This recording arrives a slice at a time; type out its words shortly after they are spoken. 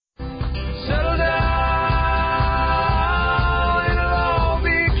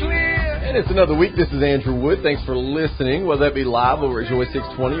And it's another week. This is Andrew Wood. Thanks for listening, whether that be live over at Joy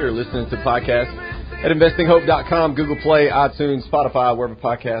 620 or listening to podcasts at investinghope.com, Google Play, iTunes, Spotify, wherever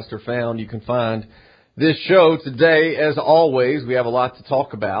podcasts are found. You can find this show today. As always, we have a lot to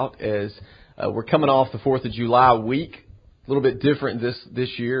talk about as we're coming off the 4th of July week. A little bit different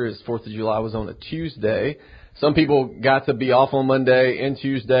this year as 4th of July was on a Tuesday. Some people got to be off on Monday and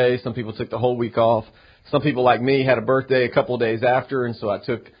Tuesday. Some people took the whole week off. Some people like me had a birthday a couple of days after, and so I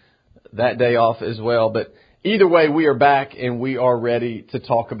took that day off as well. But either way, we are back and we are ready to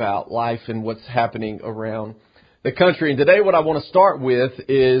talk about life and what's happening around the country. And today what I want to start with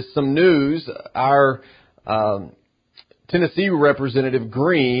is some news. Our Tennessee Representative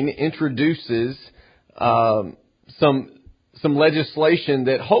Green introduces some legislation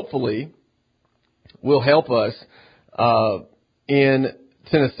that hopefully will help us in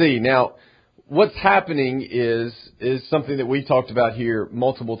Tennessee. Now, what's happening is something that we talked about here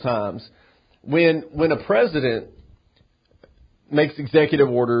multiple times. When a president makes executive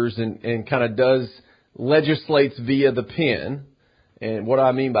orders and kind of legislates via the pen, and what do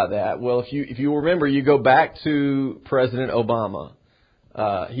I mean by that? Well, if you remember, you go back to President Obama.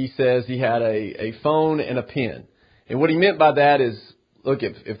 He says he had a phone and a pen. And what he meant by that is, look,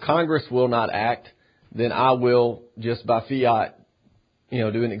 if Congress will not act, then I will just by fiat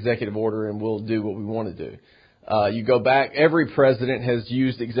do an executive order and we'll do what we want to do. You go back, every president has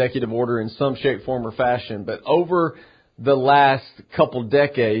used executive order in some shape, form, or fashion, but over the last couple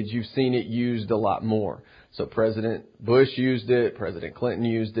decades, you've seen it used a lot more. So President Bush used it, President Clinton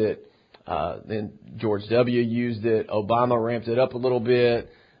used it, then George W. used it, Obama ramped it up a little bit,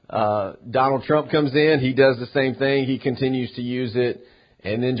 Donald Trump comes in, he does the same thing, he continues to use it.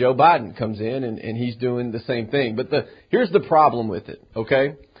 And then Joe Biden comes in and he's doing the same thing. But here's the problem with it,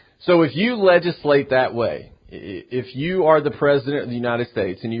 okay? So if you legislate that way, if you are the president of the United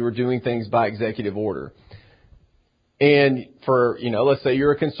States and you are doing things by executive order, and for, let's say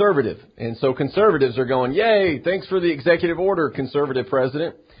you're a conservative, and so conservatives are going, yay, thanks for the executive order, conservative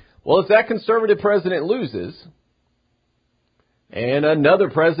president. Well, if that conservative president loses and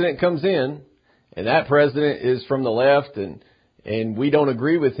another president comes in and that president is from the left and we don't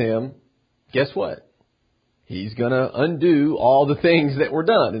agree with him, guess what? He's going to undo all the things that were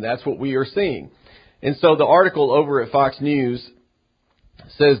done, and that's what we are seeing. And so the article over at Fox News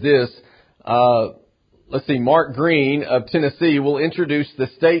says this. Let's see, Mark Green of Tennessee will introduce the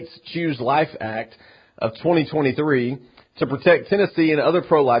States Choose Life Act of 2023 to protect Tennessee and other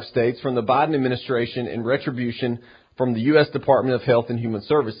pro-life states from the Biden administration and retribution from the U.S. Department of Health and Human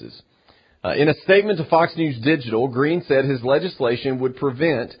Services. In a statement to Fox News Digital, Green said his legislation would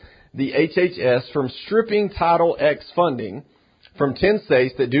prevent the HHS from stripping Title X funding from 10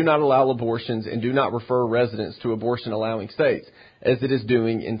 states that do not allow abortions and do not refer residents to abortion-allowing states, as it is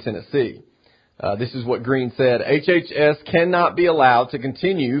doing in Tennessee. This is what Green said. HHS cannot be allowed to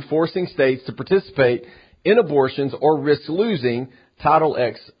continue forcing states to participate in abortions or risk losing Title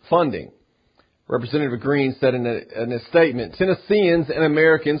X funding. Representative Green said in a statement, Tennesseans and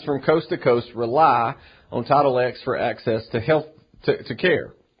Americans from coast to coast rely on Title X for access to health to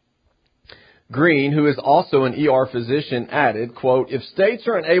care. Green, who is also an ER physician, added, quote, if states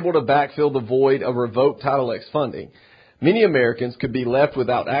are unable to backfill the void of revoked Title X funding, many Americans could be left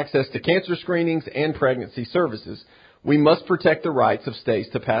without access to cancer screenings and pregnancy services. We must protect the rights of states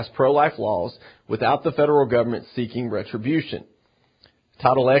to pass pro-life laws without the federal government seeking retribution.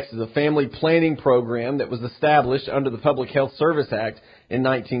 Title X is a family planning program that was established under the Public Health Service Act in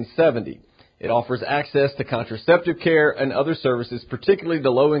 1970. It offers access to contraceptive care and other services, particularly to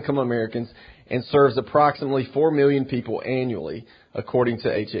low-income Americans, and serves approximately 4 million people annually, according to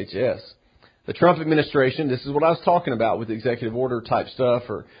HHS. The Trump administration, this is what I was talking about with executive order type stuff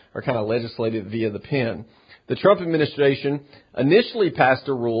or kind of legislated via the pen. The Trump administration initially passed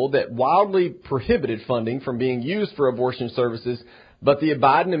a rule that wildly prohibited funding from being used for abortion services, but the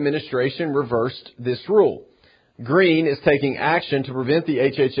Biden administration reversed this rule. Green is taking action to prevent the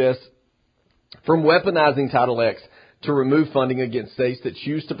HHS from weaponizing Title X to remove funding against states that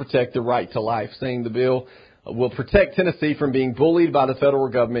choose to protect the right to life, saying the bill will protect Tennessee from being bullied by the federal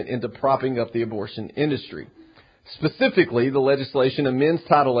government into propping up the abortion industry. Specifically, the legislation amends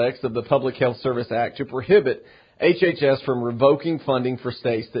Title X of the Public Health Service Act to prohibit HHS from revoking funding for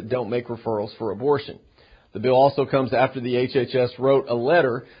states that don't make referrals for abortion. The bill also comes after the HHS wrote a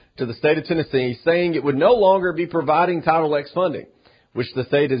letter to the state of Tennessee saying it would no longer be providing Title X funding, which the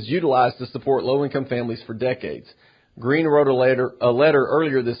state has utilized to support low-income families for decades. Green wrote a letter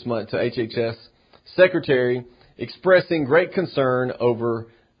earlier this month to HHS Secretary expressing great concern over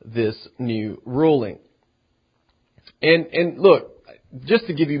this new ruling. And look, just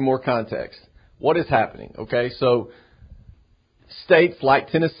to give you more context, what is happening? Okay, so states like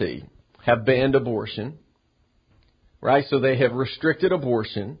Tennessee have banned abortion, right? So they have restricted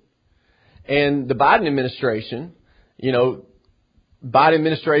abortion. And the Biden administration, Biden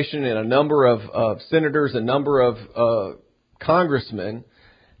administration and a number of senators, a number of congressmen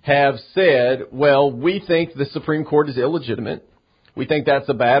have said, well, we think the Supreme Court is illegitimate. We think that's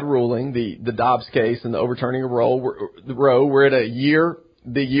a bad ruling, the Dobbs case and the overturning of Roe. We're at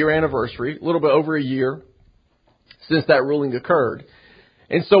the year anniversary, a little bit over a year since that ruling occurred.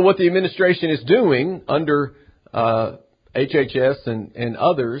 And so what the administration is doing under HHS and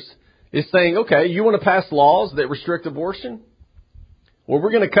others is saying, okay, you want to pass laws that restrict abortion? Well,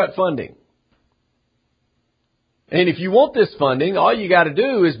 we're going to cut funding. And if you want this funding, all you got to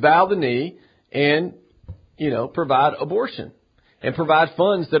do is bow the knee and, provide abortion and provide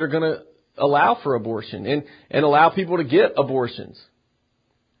funds that are going to allow for abortion and allow people to get abortions.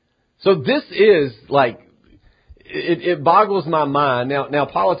 So this is it boggles my mind. Now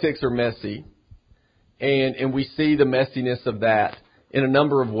politics are messy, and we see the messiness of that in a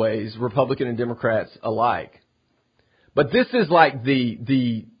number of ways, Republican and Democrats alike. But this is like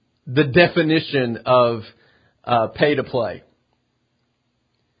the definition of pay to play.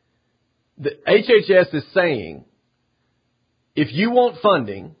 The HHS is saying, if you want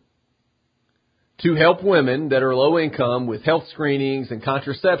funding to help women that are low income with health screenings and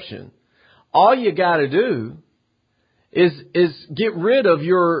contraception, all you got to do is get rid of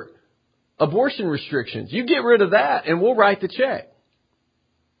your abortion restrictions. You get rid of that and we'll write the check.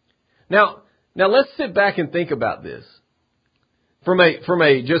 Now let's sit back and think about this from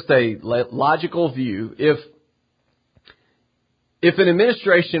a just a logical view. If an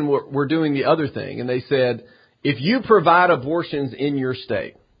administration were doing the other thing and they said, if you provide abortions in your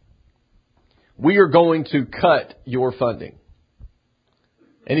state, we are going to cut your funding.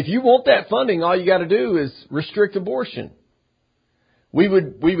 And if you want that funding, all you got to do is restrict abortion. We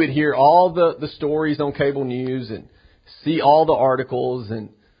would hear all the stories on cable news and see all the articles, and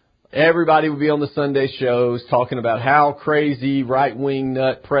everybody would be on the Sunday shows talking about how crazy right-wing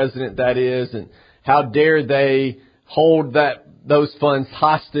nut president that is and how dare they hold those funds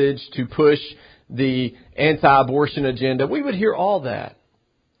hostage to push the anti-abortion agenda. We would hear all that.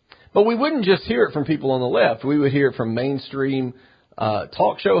 But we wouldn't just hear it from people on the left. We would hear it from mainstream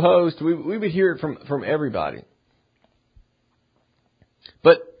talk show hosts. We would hear it from everybody.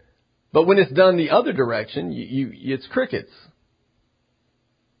 But when it's done the other direction, it's crickets.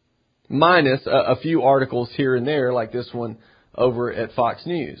 Minus a few articles here and there, like this one over at Fox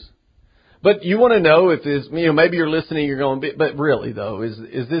News. But you want to know if this, maybe you're listening, you're going, but really though, is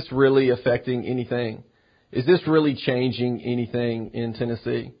this really affecting anything? Is this really changing anything in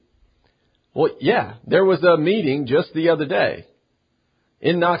Tennessee? Well, yeah, there was a meeting just the other day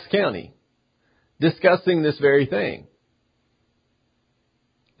in Knox County discussing this very thing.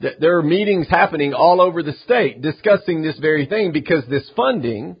 There are meetings happening all over the state discussing this very thing because this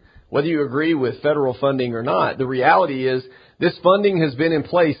funding, whether you agree with federal funding or not, the reality is this funding has been in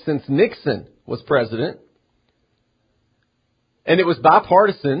place since Nixon was president. And it was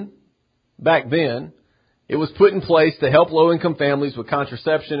bipartisan back then. It was put in place to help low-income families with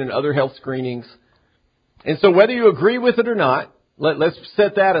contraception and other health screenings. And so whether you agree with it or not, let's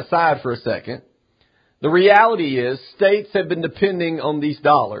set that aside for a second. The reality is states have been depending on these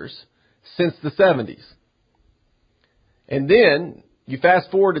dollars since the 70s. And then you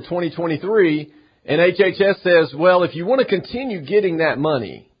fast forward to 2023 and HHS says, well, if you want to continue getting that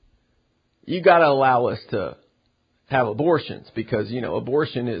money, you got to allow us to have abortions because,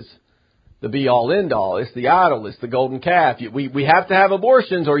 abortion is the be all end all. It's the idol. It's the golden calf. We have to have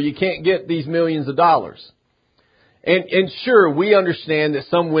abortions or you can't get these millions of dollars. And sure, we understand that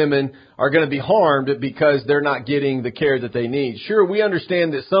some women are going to be harmed because they're not getting the care that they need. Sure, we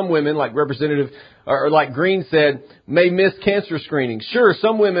understand that some women, like Representative or like Green said, may miss cancer screening. Sure,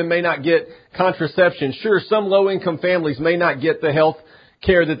 some women may not get contraception. Sure, some low-income families may not get the health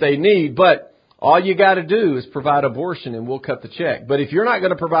care that they need. But all you got to do is provide abortion and we'll cut the check. But if you're not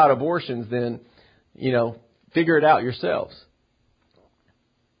going to provide abortions, then, figure it out yourselves.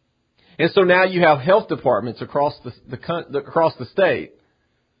 And so now you have health departments across the state,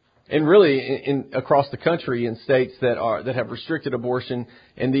 and really across the country in states that have restricted abortion,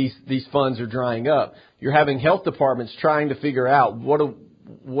 and these funds are drying up. You're having health departments trying to figure out what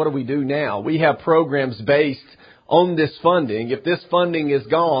do we do now? We have programs based on this funding. If this funding is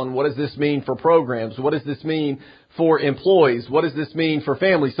gone, what does this mean for programs? What does this mean for employees? What does this mean for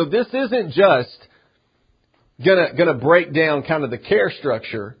families? So this isn't just gonna break down kind of the care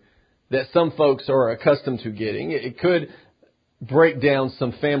structure that some folks are accustomed to getting. It could break down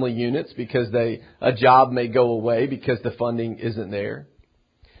some family units because a job may go away because the funding isn't there.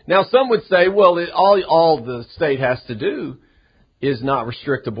 Now, some would say, well, all the state has to do is not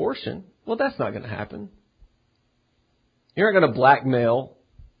restrict abortion. Well, that's not going to happen. You're not going to blackmail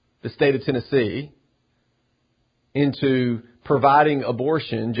the state of Tennessee into providing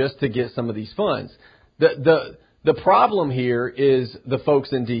abortion just to get some of these funds. The problem here is the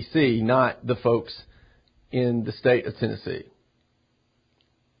folks in D.C., not the folks in the state of Tennessee.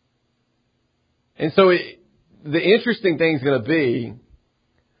 And so the interesting thing is going to be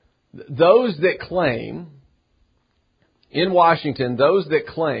those that claim in Washington, those that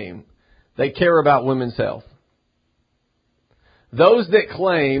claim they care about women's health, those that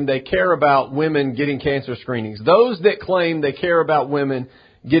claim they care about women getting cancer screenings, those that claim they care about women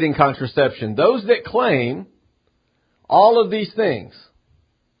getting contraception, those that claim all of these things,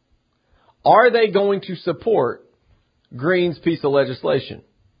 are they going to support Green's piece of legislation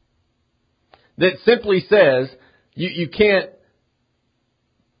that simply says you can't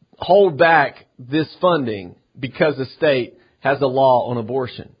hold back this funding because the state has a law on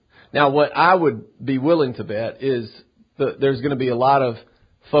abortion? Now, what I would be willing to bet is there's going to be a lot of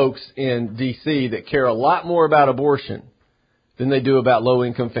folks in D.C. that care a lot more about abortion than they do about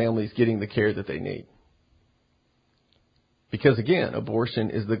low-income families getting the care that they need. Because, again,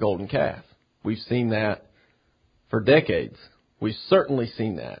 abortion is the golden calf. We've seen that for decades. We've certainly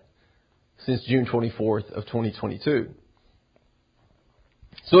seen that since June 24th of 2022.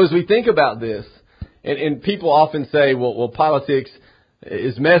 So as we think about this, and people often say, well, politics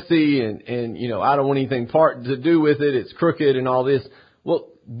is messy and you know, I don't want anything to do with it. It's crooked and all this. Well,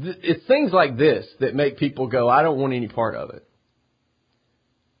 it's things like this that make people go, I don't want any part of it.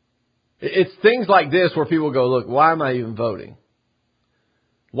 It's things like this where people go, look, why am I even voting?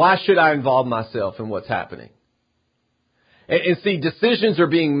 Why should I involve myself in what's happening? And see, decisions are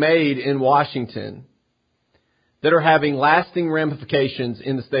being made in Washington that are having lasting ramifications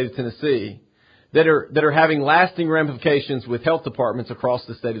in the state of Tennessee, that are having lasting ramifications with health departments across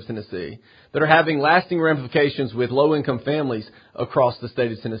the state of Tennessee, that are having lasting ramifications with low-income families across the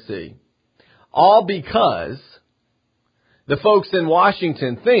state of Tennessee. All because the folks in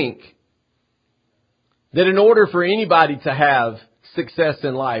Washington think that in order for anybody to have success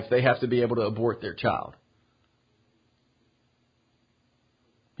in life, they have to be able to abort their child.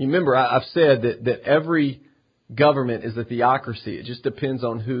 You remember, I've said that every government is a theocracy. It just depends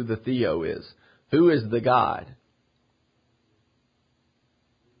on who the theo is. Who is the God?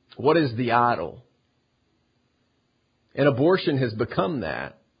 What is the idol? And abortion has become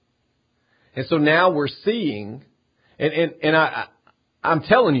that. And so now we're seeing, and I'm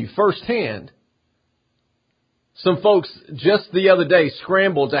telling you firsthand, some folks just the other day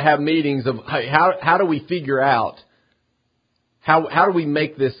scrambled to have meetings of how do we figure out, how do we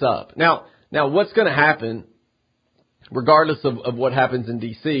make this up? Now what's going to happen, regardless of what happens in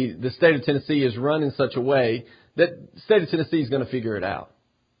D.C., the state of Tennessee is run in such a way that the state of Tennessee is going to figure it out.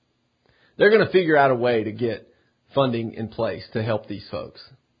 They're going to figure out a way to get funding in place to help these folks.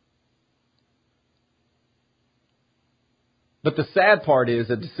 But the sad part is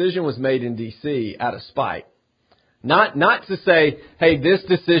a decision was made in D.C. out of spite. Not to say, hey, this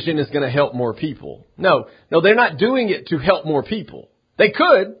decision is going to help more people. No, they're not doing it to help more people. They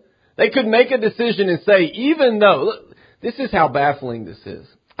could make a decision and say, even though, look, this is how baffling this is.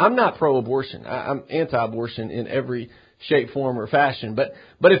 I'm not pro-abortion. I'm anti-abortion in every shape, form, or fashion. But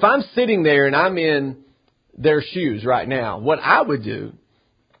if I'm sitting there and I'm in their shoes right now, what I would do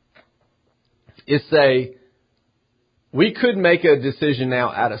is say, we could make a decision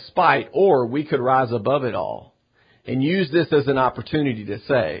now out of spite, or we could rise above it all and use this as an opportunity to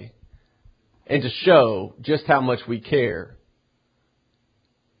say and to show just how much we care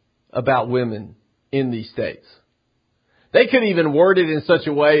about women in these states. They could even word it in such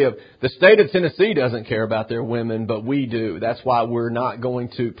a way of the state of Tennessee doesn't care about their women, but we do. That's why we're not going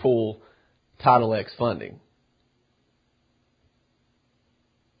to pull Title X funding.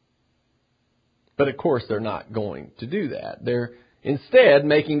 But of course they're not going to do that. They're instead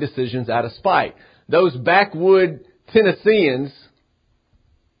making decisions out of spite. Those backwood Tennesseans,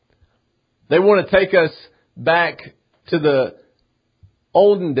 they want to take us back to the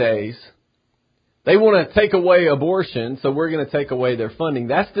olden days. They want to take away abortion, so we're going to take away their funding.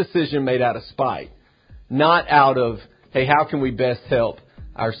 That's a decision made out of spite, not out of, hey, how can we best help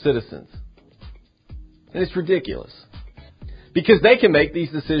our citizens? And it's ridiculous. Because they can make these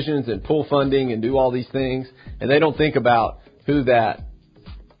decisions and pull funding and do all these things, and they don't think about who that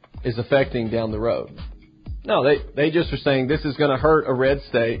is affecting down the road. No, they just are saying this is going to hurt a red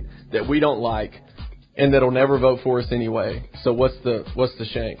state that we don't like, and that'll never vote for us anyway. So what's the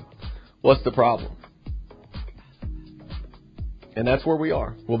shame? What's the problem? And that's where we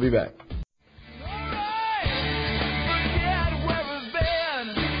are. We'll be back.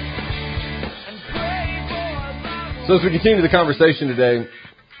 So as we continue the conversation today,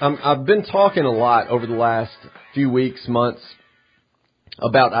 I've been talking a lot over the last few weeks, months,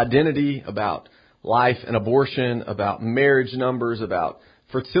 about identity, about life and abortion, about marriage numbers, about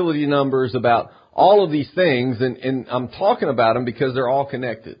fertility numbers, about all of these things. And I'm talking about them because they're all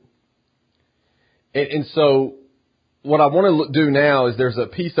connected. And so what I want to do now is there's a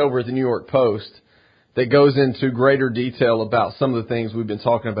piece over at the New York Post that goes into greater detail about some of the things we've been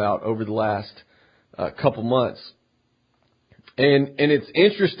talking about over the last couple months. And it's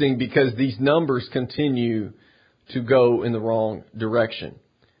interesting because these numbers continue to go in the wrong direction.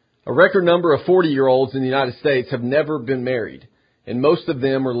 A record number of 40-year-olds in the United States have never been married, and most of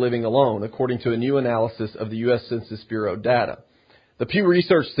them are living alone, according to a new analysis of the U.S. Census Bureau data. The Pew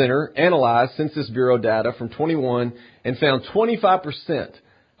Research Center analyzed Census Bureau data from 21 and found 25%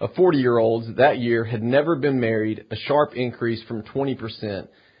 of 40-year-olds that year had never been married, a sharp increase from 20%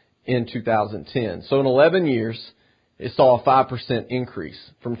 in 2010. So in 11 years, it saw a 5% increase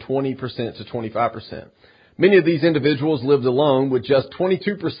from 20% to 25%. Many of these individuals lived alone, with just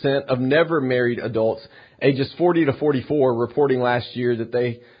 22% of never married adults ages 40 to 44 reporting last year that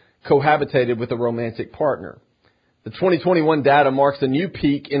they cohabitated with a romantic partner. The 2021 data marks a new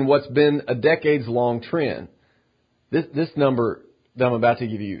peak in what's been a decades-long trend. This number that I'm about to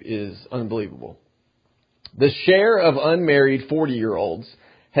give you is unbelievable. The share of unmarried 40-year-olds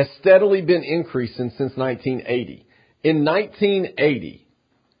has steadily been increasing since 1980. In 1980,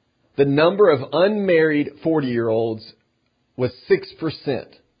 the number of unmarried 40-year-olds was 6%.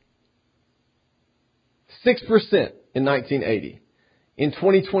 6% in 1980. In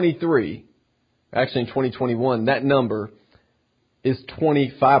 2023, actually in 2021, that number is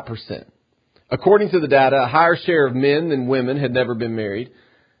 25%. According to the data, a higher share of men than women had never been married,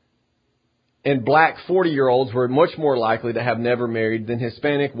 and black 40-year-olds were much more likely to have never married than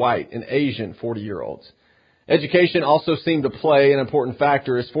Hispanic, white, and Asian 40-year-olds. Education also seemed to play an important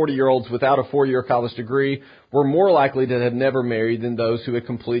factor, as 40-year-olds without a 4-year college degree were more likely to have never married than those who had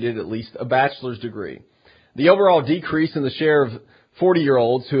completed at least a bachelor's degree. The overall decrease in the share of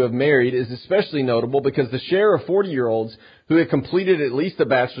 40-year-olds who have married is especially notable because the share of 40-year-olds who had completed at least a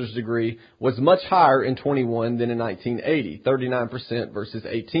bachelor's degree was much higher in 21 than in 1980, 39% versus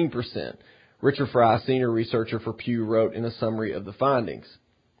 18%. Richard Fry, senior researcher for Pew, wrote in a summary of the findings.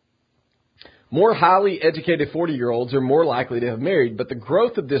 More highly educated 40-year-olds are more likely to have married, but the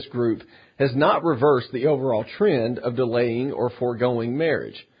growth of this group has not reversed the overall trend of delaying or foregoing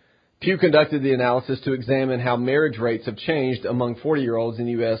marriage. Pew conducted the analysis to examine how marriage rates have changed among 40-year-olds in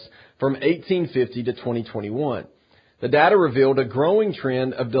the U.S. from 1850 to 2021. The data revealed a growing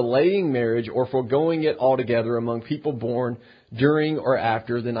trend of delaying marriage or foregoing it altogether among people born during or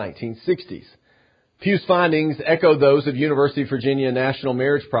after the 1960s. Pew's findings echo those of University of Virginia National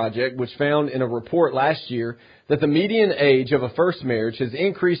Marriage Project, which found in a report last year that the median age of a first marriage has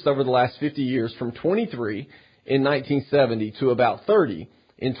increased over the last 50 years from 23 in 1970 to about 30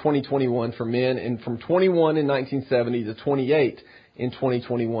 in 2021 for men, and from 21 in 1970 to 28 in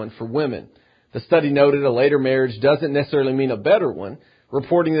 2021 for women. The study noted a later marriage doesn't necessarily mean a better one,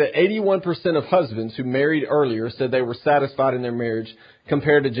 reporting that 81% of husbands who married earlier said they were satisfied in their marriage,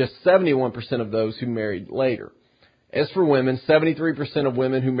 compared to just 71% of those who married later. As for women, 73% of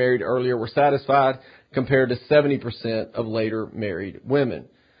women who married earlier were satisfied, compared to 70% of later married women.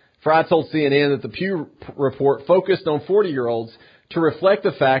 Fry told CNN that the Pew report focused on 40-year-olds to reflect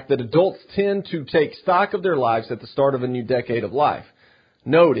the fact that adults tend to take stock of their lives at the start of a new decade of life,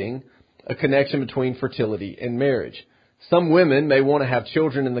 noting a connection between fertility and marriage. Some women may want to have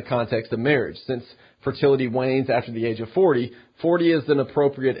children in the context of marriage. Since fertility wanes after the age of 40, 40 is an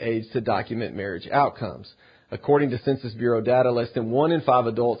appropriate age to document marriage outcomes. According to Census Bureau data, less than 1 in 5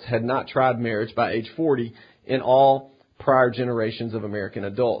 adults had not tried marriage by age 40 in all prior generations of American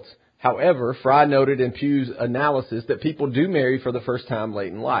adults. However, Fry noted in Pew's analysis that people do marry for the first time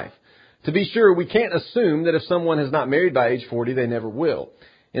late in life. To be sure, we can't assume that if someone has not married by age 40, they never will.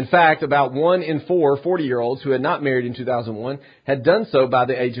 In fact, about 1 in 4 40-year-olds who had not married in 2001 had done so by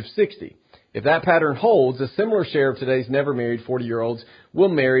the age of 60. If that pattern holds, a similar share of today's never married 40-year-olds will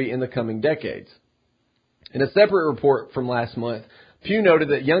marry in the coming decades. In a separate report from last month, Pew noted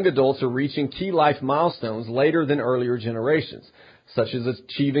that young adults are reaching key life milestones later than earlier generations, such as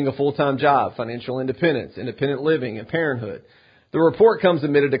achieving a full-time job, financial independence, independent living, and parenthood. The report comes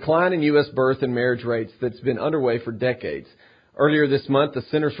amid a decline in U.S. birth and marriage rates that's been underway for decades. Earlier this month, the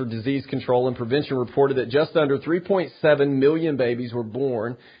Centers for Disease Control and Prevention reported that just under 3.7 million babies were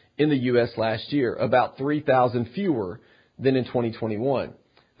born in the U.S. last year, about 3,000 fewer than in 2021.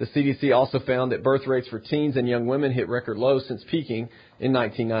 The CDC also found that birth rates for teens and young women hit record lows since peaking in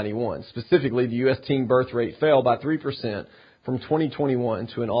 1991. Specifically, the U.S. teen birth rate fell by 3% from 2021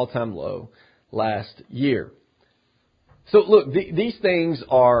 to an all-time low last year. So look, these things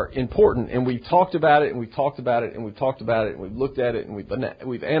are important, and we've talked about it, and we've talked about it, and we've talked about it, and we've looked at it, and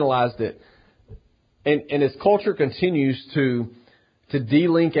we've analyzed it. And as culture continues to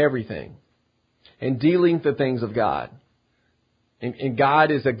de-link everything and de-link the things of God, and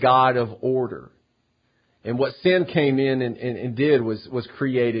God is a God of order. And what sin came in and did was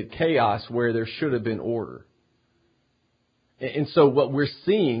created chaos where there should have been order. And so what we're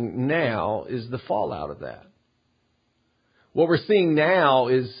seeing now is the fallout of that. What we're seeing now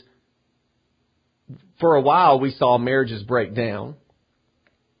is, for a while, we saw marriages break down.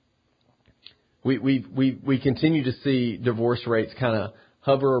 We continue to see divorce rates kind of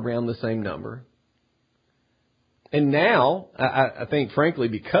hover around the same number. And now, I think, frankly,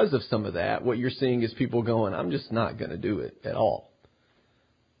 because of some of that, what you're seeing is people going, I'm just not going to do it at all.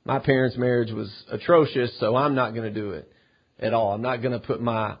 My parents' marriage was atrocious, so I'm not going to do it at all. I'm not going to put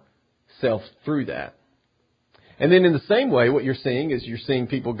myself through that. And then in the same way, what you're seeing is you're seeing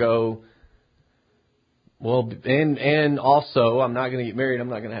people go, well, and also, I'm not going to get married, I'm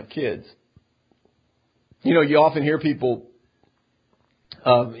not going to have kids. You know, you often hear people,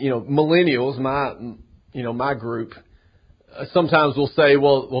 millennials, my group, sometimes will say,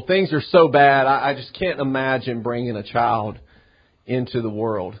 well, things are so bad, I just can't imagine bringing a child into the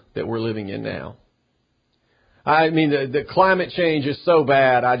world that we're living in now. I mean, the climate change is so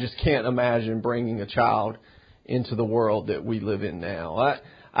bad, I just can't imagine bringing a child into the world that we live in now.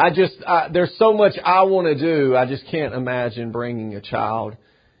 There's so much I want to do, I just can't imagine bringing a child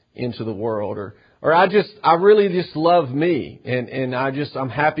into the world. Or I really just love me, and I'm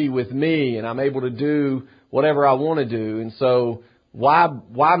happy with me, and I'm able to do whatever I want to do. And so why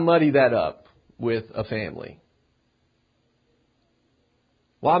muddy that up with a family?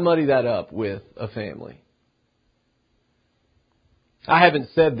 Why muddy that up with a family? I haven't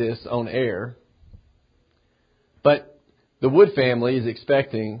said this on air, but the Wood family is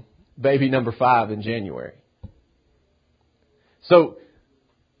expecting baby number 5 in January. So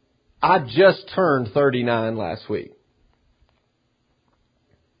I just turned 39 last week.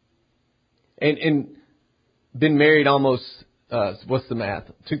 And been married almost, what's the math?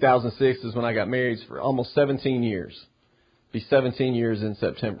 2006 is when I got married, for almost 17 years. Be 17 years in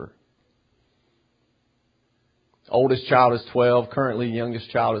September. Oldest child is 12. Currently,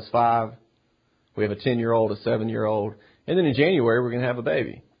 youngest child is 5. We have a 10-year-old, a 7-year-old. And then in January, we're going to have a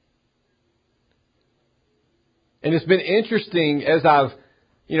baby. And it's been interesting as I've,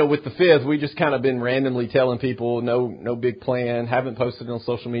 with the 5th, we just kind of been randomly telling people, no big plan, haven't posted it on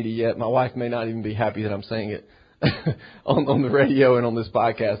social media yet. My wife may not even be happy that I'm saying it on the radio and on this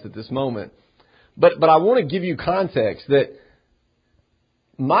podcast at this moment. But I want to give you context that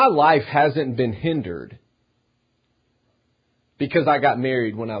my life hasn't been hindered because I got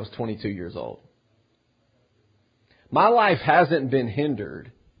married when I was 22 years old. My life hasn't been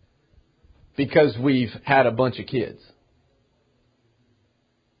hindered because we've had a bunch of kids.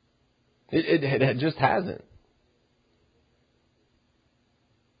 It just hasn't.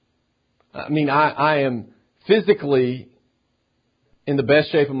 I mean, I am physically in the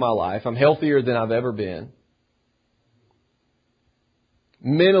best shape of my life. I'm healthier than I've ever been.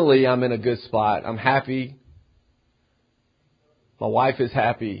 Mentally, I'm in a good spot. I'm happy. My wife is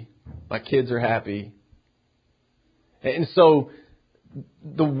happy. My kids are happy. And so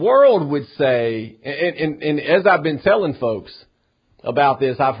the world would say, and as I've been telling folks about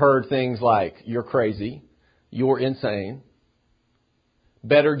this, I've heard things like, you're crazy, you're insane,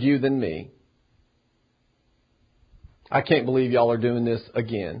 better you than me. I can't believe y'all are doing this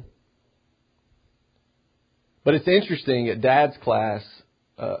again. But it's interesting, at Dad's class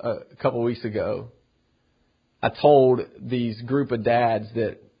a couple of weeks ago, I told these group of dads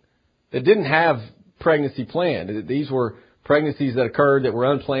that didn't have pregnancy planned. These were pregnancies that occurred that were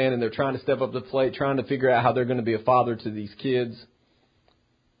unplanned, and they're trying to step up to the plate, trying to figure out how they're going to be a father to these kids.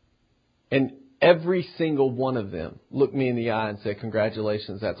 And every single one of them looked me in the eye and said,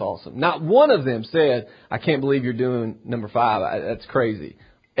 congratulations, that's awesome. Not one of them said, I can't believe you're doing number 5. That's crazy.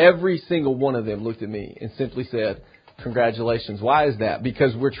 Every single one of them looked at me and simply said, congratulations. Why is that?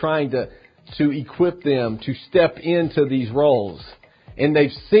 Because we're trying to equip them to step into these roles. And they've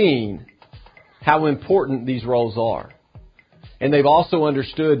seen how important these roles are. And they've also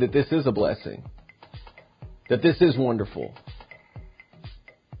understood that this is a blessing, that this is wonderful,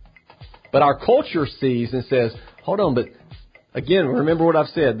 But our culture sees and says, hold on, but again, remember what I've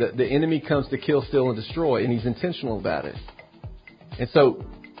said, that the enemy comes to kill, steal, and destroy, and he's intentional about it. And so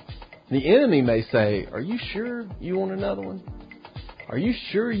the enemy may say, are you sure you want another one? Are you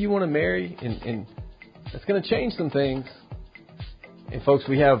sure you want to marry? And that's going to change some things. And folks,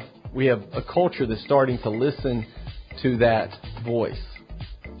 we have a culture that's starting to listen to that voice.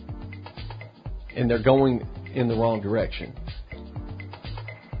 And they're going in the wrong direction.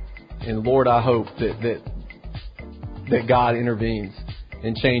 And Lord, I hope that God intervenes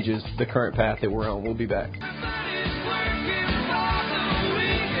and changes the current path that we're on. We'll be back.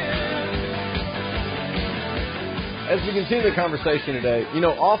 As we continue the conversation today,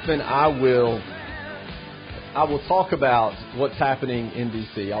 often I will talk about what's happening in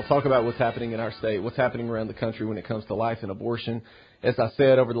D.C. I'll talk about what's happening in our state, what's happening around the country when it comes to life and abortion. As I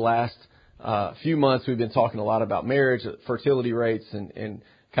said, over the last few months, we've been talking a lot about marriage, fertility rates, and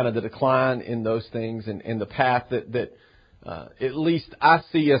kind of the decline in those things, and the path that at least I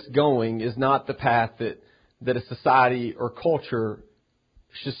see us going is not the path that a society or culture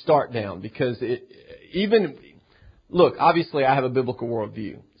should start down. Because look, obviously I have a biblical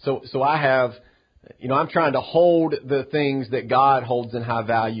worldview. So I have, I'm trying to hold the things that God holds in high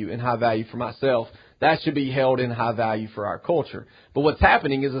value for myself. That should be held in high value for our culture. But what's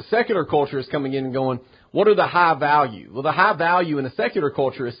happening is a secular culture is coming in and going, what are the high value? Well, the high value in a secular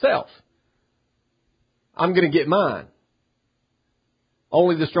culture is self. I'm going to get mine.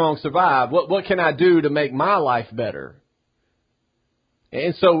 Only the strong survive. What can I do to make my life better?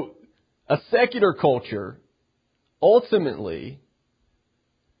 And so a secular culture ultimately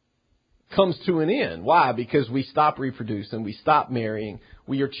comes to an end. Why? Because we stop reproducing, we stop marrying,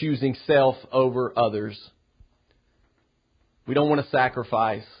 we are choosing self over others. We don't want to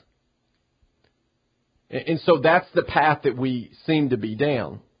sacrifice. And so that's the path that we seem to be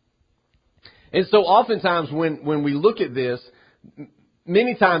down. And so oftentimes when we look at this,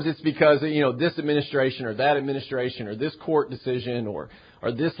 many times it's because, this administration or that administration or this court decision or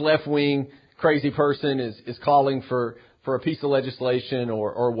this left-wing crazy person is calling for a piece of legislation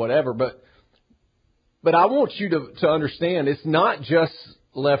or whatever. But I want you to understand it's not just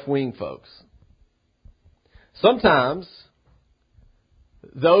left-wing folks. Sometimes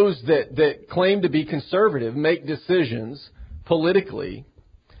those that claim to be conservative make decisions politically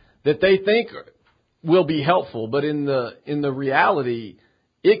that they think will be helpful, but in the reality,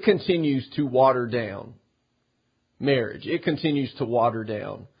 it continues to water down marriage. It continues to water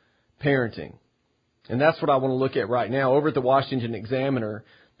down parenting. And that's what I want to look at right now. Over at the Washington Examiner,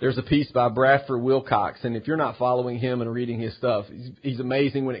 there's a piece by Bradford Wilcox. And if you're not following him and reading his stuff, he's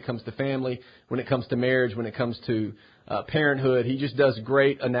amazing when it comes to family, when it comes to marriage, when it comes to parenthood. He just does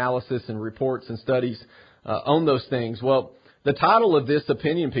great analysis and reports and studies on those things. Well, the title of this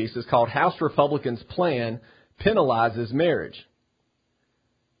opinion piece is called House Republicans' Plan Penalizes Marriage.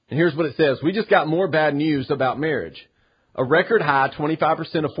 And here's what it says. We just got more bad news about marriage. A record high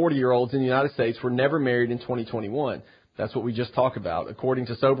 25% of 40-year-olds in the United States were never married in 2021. That's what we just talked about, according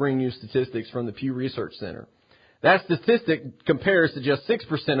to sobering new statistics from the Pew Research Center. That statistic compares to just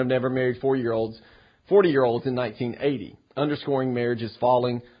 6% of never married 40-year-olds in 1980, underscoring marriage's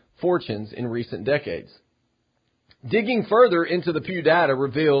falling fortunes in recent decades. Digging further into the Pew data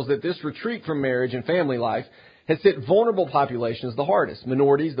reveals that this retreat from marriage and family life has hit vulnerable populations the hardest: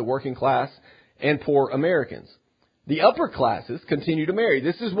 minorities, the working class, and poor Americans. The upper classes continue to marry.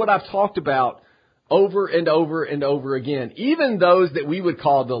 This is what I've talked about over and over and over again. Even those that we would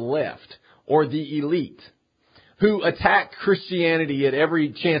call the left or the elite, who attack Christianity at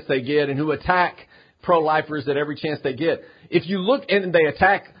every chance they get and who attack pro-lifers at every chance they get. If you look, and they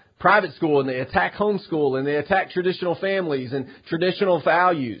attack private school and they attack homeschool and they attack traditional families and traditional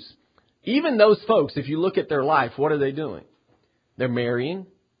values. Even those folks, if you look at their life, what are they doing? They're marrying.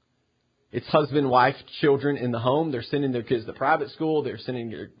 It's husband, wife, children in the home. They're sending their kids to private school. They're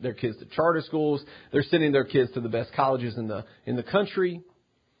sending their kids to charter schools. They're sending their kids to the best colleges in the country.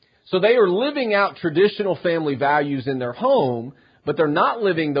 So they are living out traditional family values in their home, but they're not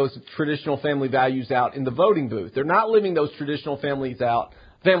living those traditional family values out in the voting booth. They're not living those traditional family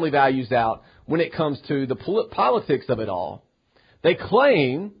values out when it comes to the politics of it all. They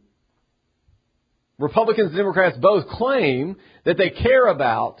claim, Republicans and Democrats both claim, that they care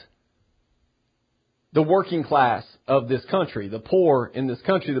about the working class of this country, the poor in this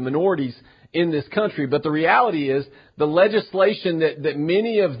country, the minorities in this country. But the reality is the legislation that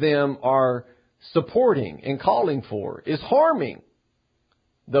many of them are supporting and calling for is harming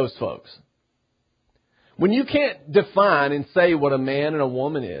those folks. When you can't define and say what a man and a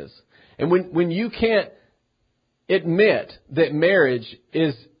woman is, and when you can't admit that marriage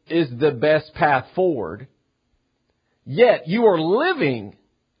is is the best path forward, yet you are living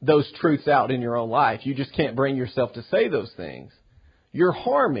those truths out in your own life. You just can't bring yourself to say those things. You're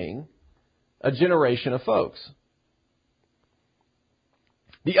harming a generation of folks.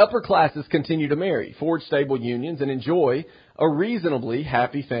 The upper classes continue to marry, forge stable unions, and enjoy a reasonably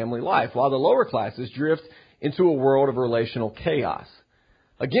happy family life, while the lower classes drift into a world of relational chaos.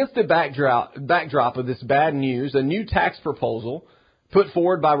 Against the backdrop of this bad news, a new tax proposal put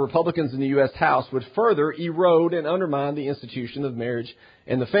forward by Republicans in the U.S. House would further erode and undermine the institution of marriage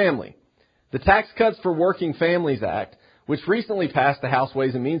and the family. The Tax Cuts for Working Families Act, which recently passed the House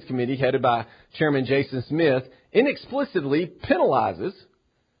Ways and Means Committee headed by Chairman Jason Smith, inexplicably penalizes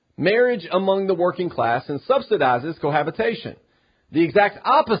marriage among the working class and subsidizes cohabitation, the exact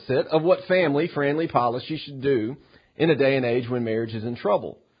opposite of what family-friendly policy should do in a day and age when marriage is in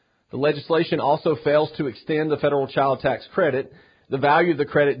trouble. The legislation also fails to extend the federal child tax credit. The value of the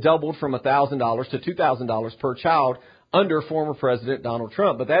credit doubled from $1,000 to $2,000 per child under former President Donald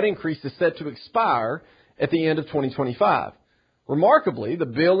Trump, but that increase is set to expire at the end of 2025. Remarkably, the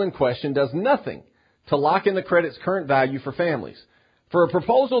bill in question does nothing to lock in the credit's current value for families. For a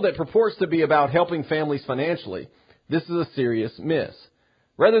proposal that purports to be about helping families financially, this is a serious miss.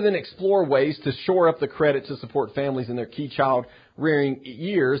 Rather than explore ways to shore up the credit to support families in their key child-rearing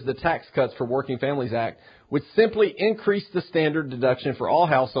years, the Tax Cuts for Working Families Act would simply increase the standard deduction for all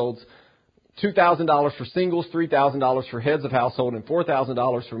households, $2,000 for singles, $3,000 for heads of household, and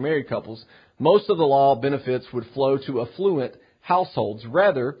 $4,000 for married couples. Most of the law benefits would flow to affluent households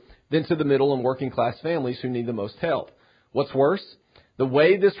rather than to the middle and working class families who need the most help. What's worse, the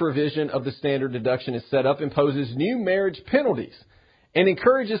way this revision of the standard deduction is set up imposes new marriage penalties and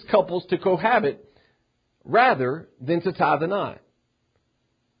encourages couples to cohabit rather than to tie the knot.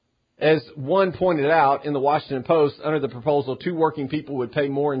 As one pointed out in the Washington Post, under the proposal, 2 working people would pay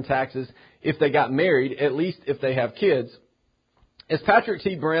more in taxes if they got married, at least if they have kids. As Patrick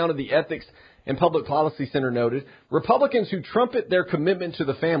T. Brown of the Ethics and Public Policy Center noted, Republicans who trumpet their commitment to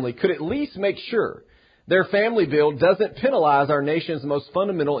the family could at least make sure their family bill doesn't penalize our nation's most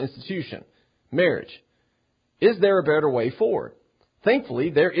fundamental institution, marriage. Is there a better way forward?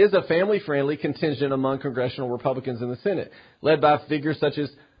 Thankfully, there is a family-friendly contingent among congressional Republicans in the Senate, led by figures such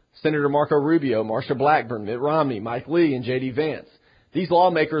as Senator Marco Rubio, Marsha Blackburn, Mitt Romney, Mike Lee, and J.D. Vance. These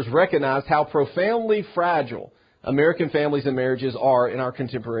lawmakers recognize how profoundly fragile American families and marriages are in our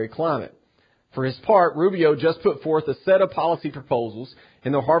contemporary climate. For his part, Rubio just put forth a set of policy proposals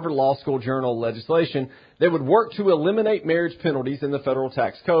in the Harvard Law School Journal of Legislation that would work to eliminate marriage penalties in the federal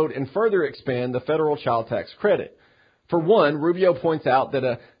tax code and further expand the federal child tax credit. For one, Rubio points out that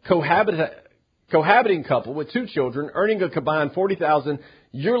a cohabiting couple with 2 children earning a combined $40,000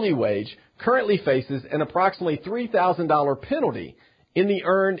 yearly wage currently faces an approximately $3,000 penalty in the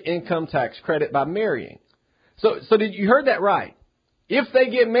earned income tax credit by marrying. So did you heard that right? If they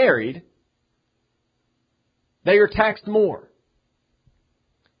get married, they are taxed more.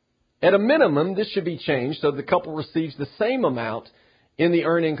 At a minimum, this should be changed so the couple receives the same amount in the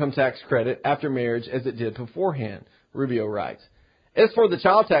earned income tax credit after marriage as it did beforehand, Rubio writes. As for the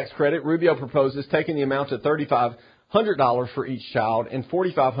child tax credit, Rubio proposes taking the amount to $3,500 for each child and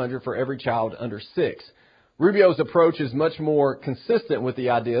 $4,500 for every child under 6. Rubio's approach is much more consistent with the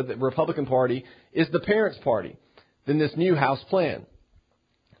idea that the Republican Party is the parents' party than this new House plan.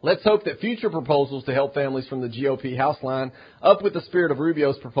 Let's hope that future proposals to help families from the GOP House line up with the spirit of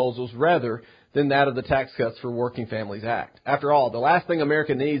Rubio's proposals rather than that of the Tax Cuts for Working Families Act. After all, the last thing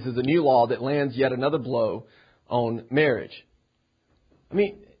America needs is a new law that lands yet another blow on marriage. I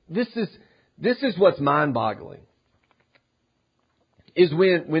mean, this is what's mind-boggling, is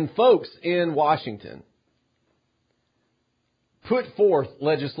when folks in Washington put forth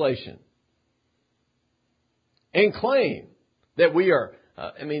legislation and claim that we are,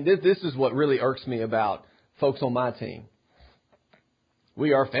 this is what really irks me about folks on my team.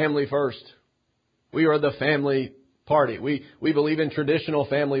 We are family first. We are the family party. We believe in traditional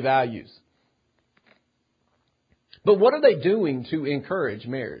family values. But what are they doing to encourage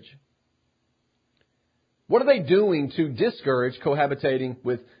marriage? What are they doing to discourage cohabitating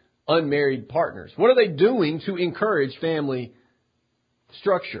with unmarried partners? What are they doing to encourage family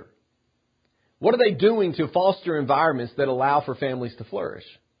structure? What are they doing to foster environments that allow for families to flourish?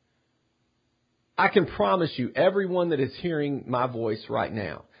 I can promise you, everyone that is hearing my voice right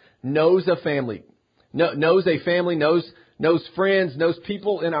now knows a family, knows friends, knows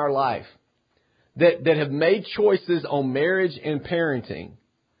people in our life that have made choices on marriage and parenting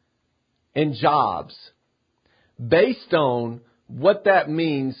and jobs based on what that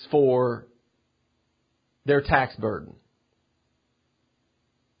means for their tax burden.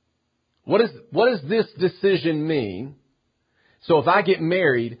 What does this decision mean? So if I get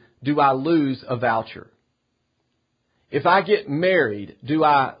married, do I lose a voucher? If I get married, do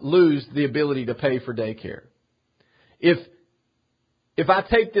I lose the ability to pay for daycare? If I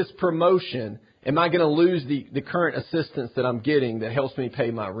take this promotion, am I going to lose the current assistance that I'm getting that helps me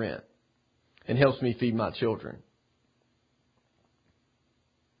pay my rent and helps me feed my children?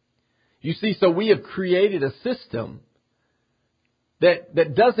 You see, so we have created a system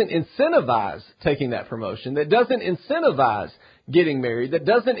that doesn't incentivize taking that promotion, that doesn't incentivize getting married, that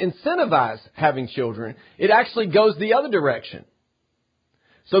doesn't incentivize having children. It actually goes the other direction.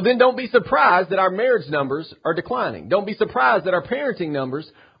 So then don't be surprised that our marriage numbers are declining. Don't be surprised that our parenting numbers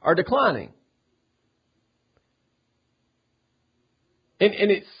are declining. And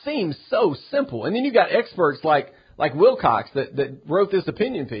it seems so simple. And then you got experts like Wilcox that wrote this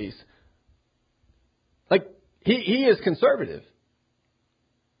opinion piece. Like he is conservative.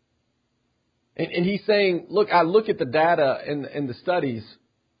 And he's saying, look, I look at the data and the studies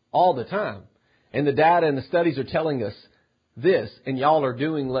all the time. And the data and the studies are telling us this. And y'all are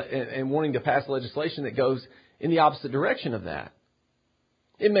doing and wanting to pass legislation that goes in the opposite direction of that.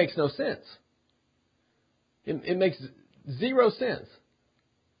 It makes no sense. It makes zero sense.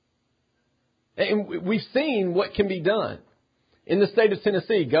 And we've seen what can be done. In the state of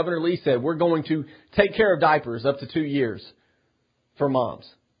Tennessee, Governor Lee said, we're going to take care of diapers up to 2 years for moms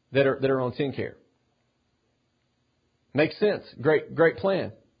that are on TennCare. Makes sense. Great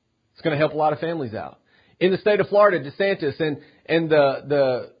plan. It's going to help a lot of families out. In the state of Florida, DeSantis and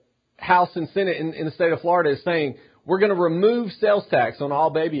the House and Senate in the state of Florida is saying, we're going to remove sales tax on all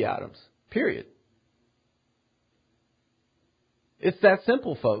baby items. Period. It's that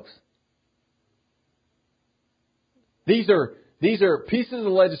simple, folks. These are pieces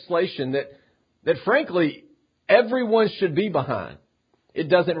of legislation that frankly everyone should be behind. It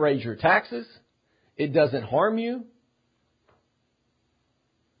doesn't raise your taxes. It doesn't harm you.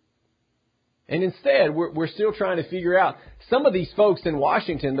 And instead, we're still trying to figure out some of these folks in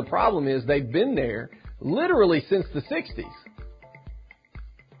Washington. The problem is they've been there literally since the 60s.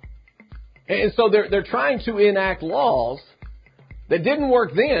 And so they're trying to enact laws that didn't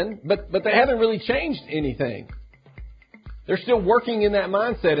work then, but they haven't really changed anything. They're still working in that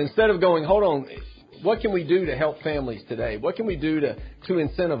mindset instead of going, hold on, what can we do to help families today? What can we do to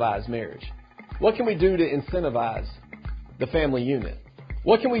incentivize marriage? What can we do to incentivize the family unit?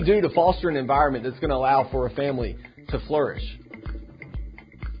 What can we do to foster an environment that's going to allow for a family to flourish?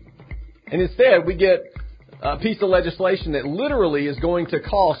 And instead, we get a piece of legislation that literally is going to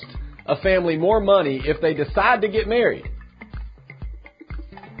cost a family more money if they decide to get married.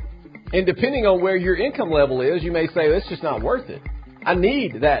 And depending on where your income level is, you may say, it's just not worth it. I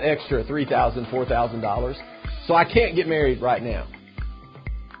need that extra $3,000, $4,000, so I can't get married right now.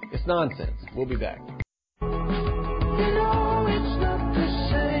 It's nonsense. We'll be back.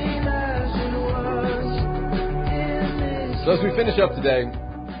 So as we finish up today,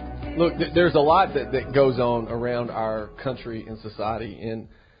 look, there's a lot that goes on around our country and society. And,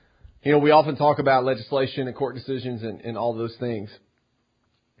 you know, we often talk about legislation and court decisions and all those things.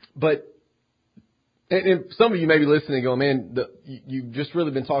 But and some of you may be listening and going, man, you've just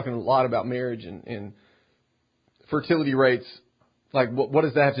really been talking a lot about marriage and fertility rates. Like, what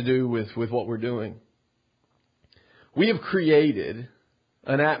does that have to do with what we're doing? We have created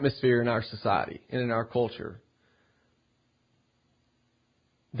an atmosphere in our society and in our culture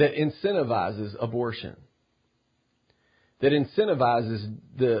that incentivizes abortion, that incentivizes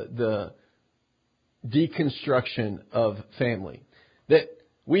the deconstruction of family, that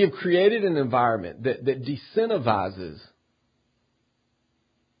we have created an environment that decentivizes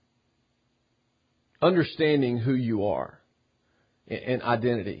understanding who you are and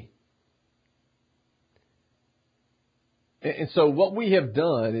identity. And so what we have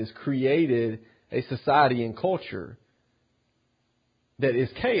done is created a society and culture that is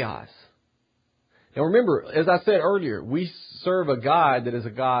chaos. Now remember, as I said earlier, we serve a God that is a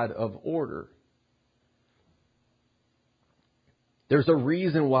God of order. There's a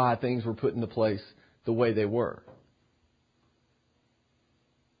reason why things were put into place the way they were.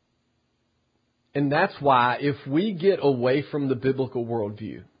 And that's why if we get away from the biblical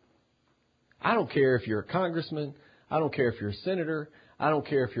worldview, I don't care if you're a congressman, I don't care if you're a senator, I don't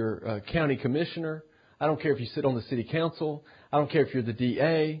care if you're a county commissioner, I don't care if you sit on the city council, I don't care if you're the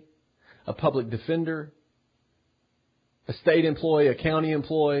DA, a public defender, a state employee, a county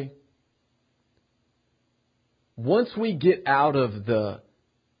employee. Once we get out of the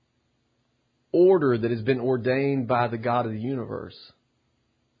order that has been ordained by the God of the universe,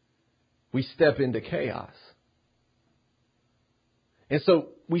 we step into chaos. And so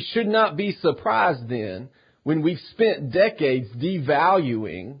we should not be surprised then when we've spent decades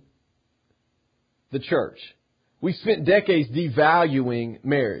devaluing the church. We've spent decades devaluing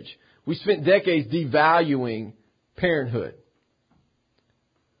marriage. We spent decades devaluing parenthood.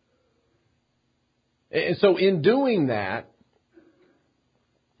 And so in doing that,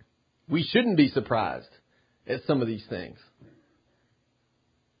 we shouldn't be surprised at some of these things.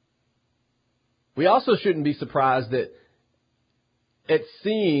 We also shouldn't be surprised at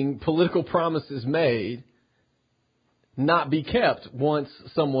seeing political promises made not be kept once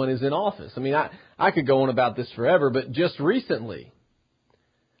someone is in office. I mean, I could go on about this forever, but just recently,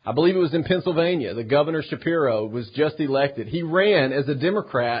 I believe it was in Pennsylvania, the Governor Shapiro was just elected. He ran as a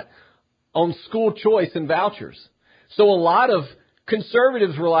Democrat on school choice and vouchers. So a lot of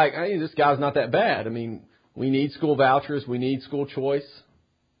conservatives were like, hey, this guy's not that bad. I mean, we need school vouchers. We need school choice.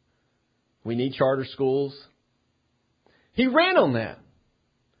 We need charter schools. He ran on that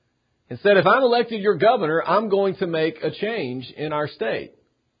and said, if I'm elected your governor, I'm going to make a change in our state.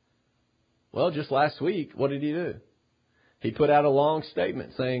 Well, just last week, what did he do? He put out a long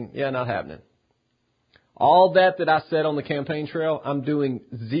statement saying, yeah, not happening. All that I said on the campaign trail, I'm doing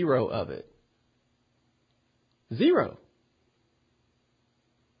zero of it. Zero.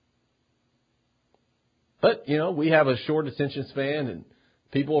 But, you know, we have a short attention span and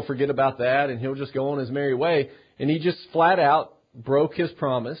people will forget about that and he'll just go on his merry way. And he just flat out broke his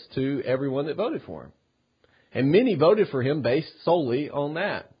promise to everyone that voted for him. And many voted for him based solely on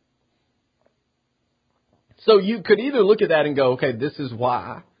that. So you could either look at that and go, okay, this is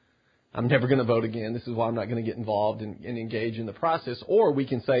why I'm never going to vote again. This is why I'm not going to get involved and engage in the process. Or we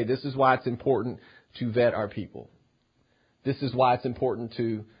can say this is why it's important to vet our people. This is why it's important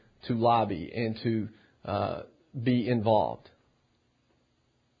to lobby and to be involved.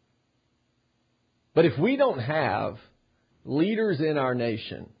 But if we don't have leaders in our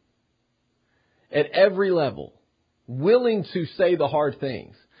nation at every level willing to say the hard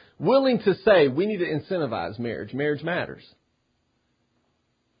things, willing to say we need to incentivize marriage. Marriage matters.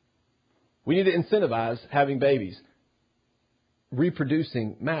 We need to incentivize having babies.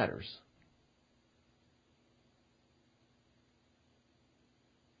 Reproducing matters.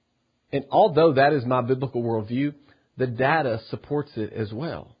 And although that is my biblical worldview, the data supports it as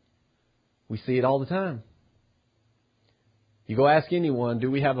well. We see it all the time. You go ask anyone, do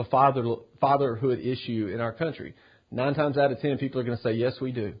we have a fatherhood issue in our country? 9 times out of 10, people are going to say, yes,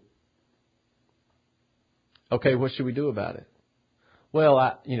 we do. Okay, what should we do about it?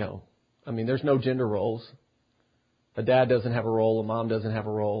 Well, there's no gender roles. A dad doesn't have a role. A mom doesn't have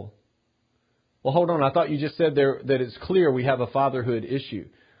a role. Well, hold on. I thought you just said there that it's clear we have a fatherhood issue.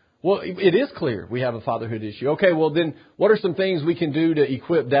 Well, it is clear we have a fatherhood issue. Okay, well then what are some things we can do to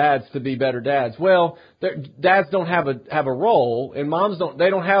equip dads to be better dads? Well, dads don't have a role and moms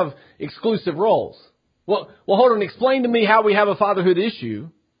don't have exclusive roles. Well, hold on. Explain to me how we have a fatherhood issue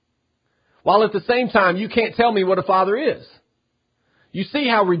while at the same time you can't tell me what a father is. You see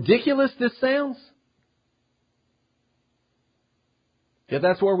how ridiculous this sounds? Yet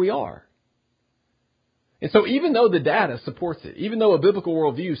that's where we are. And so even though the data supports it, even though a biblical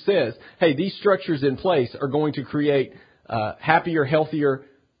worldview says, hey, these structures in place are going to create happier, healthier,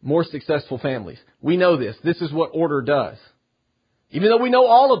 more successful families. We know this. This is what order does. Even though we know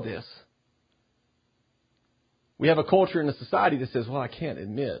all of this, we have a culture and a society that says, well, I can't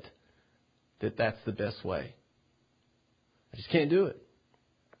admit that that's the best way. I just can't do it.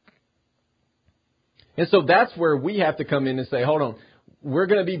 And so that's where we have to come in and say, hold on, we're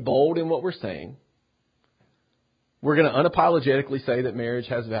going to be bold in what we're saying. We're going to unapologetically say that marriage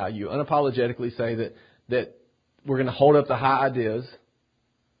has value. Unapologetically say that we're going to hold up the high ideas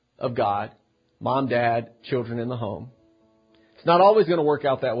of God, mom, dad, children in the home. It's not always going to work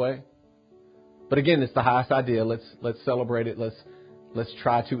out that way. But again, it's the highest idea. Let's celebrate it. Let's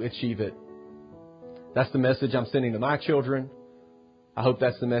try to achieve it. That's the message I'm sending to my children. I hope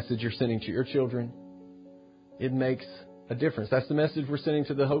that's the message you're sending to your children. It makes a difference. That's the message we're sending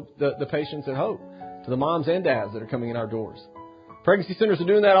to the patients at Hope, to the moms and dads that are coming in our doors. Pregnancy centers are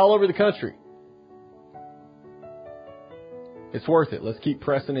doing that all over the country. It's worth it. Let's keep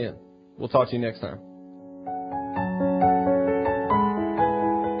pressing in. We'll talk to you next time.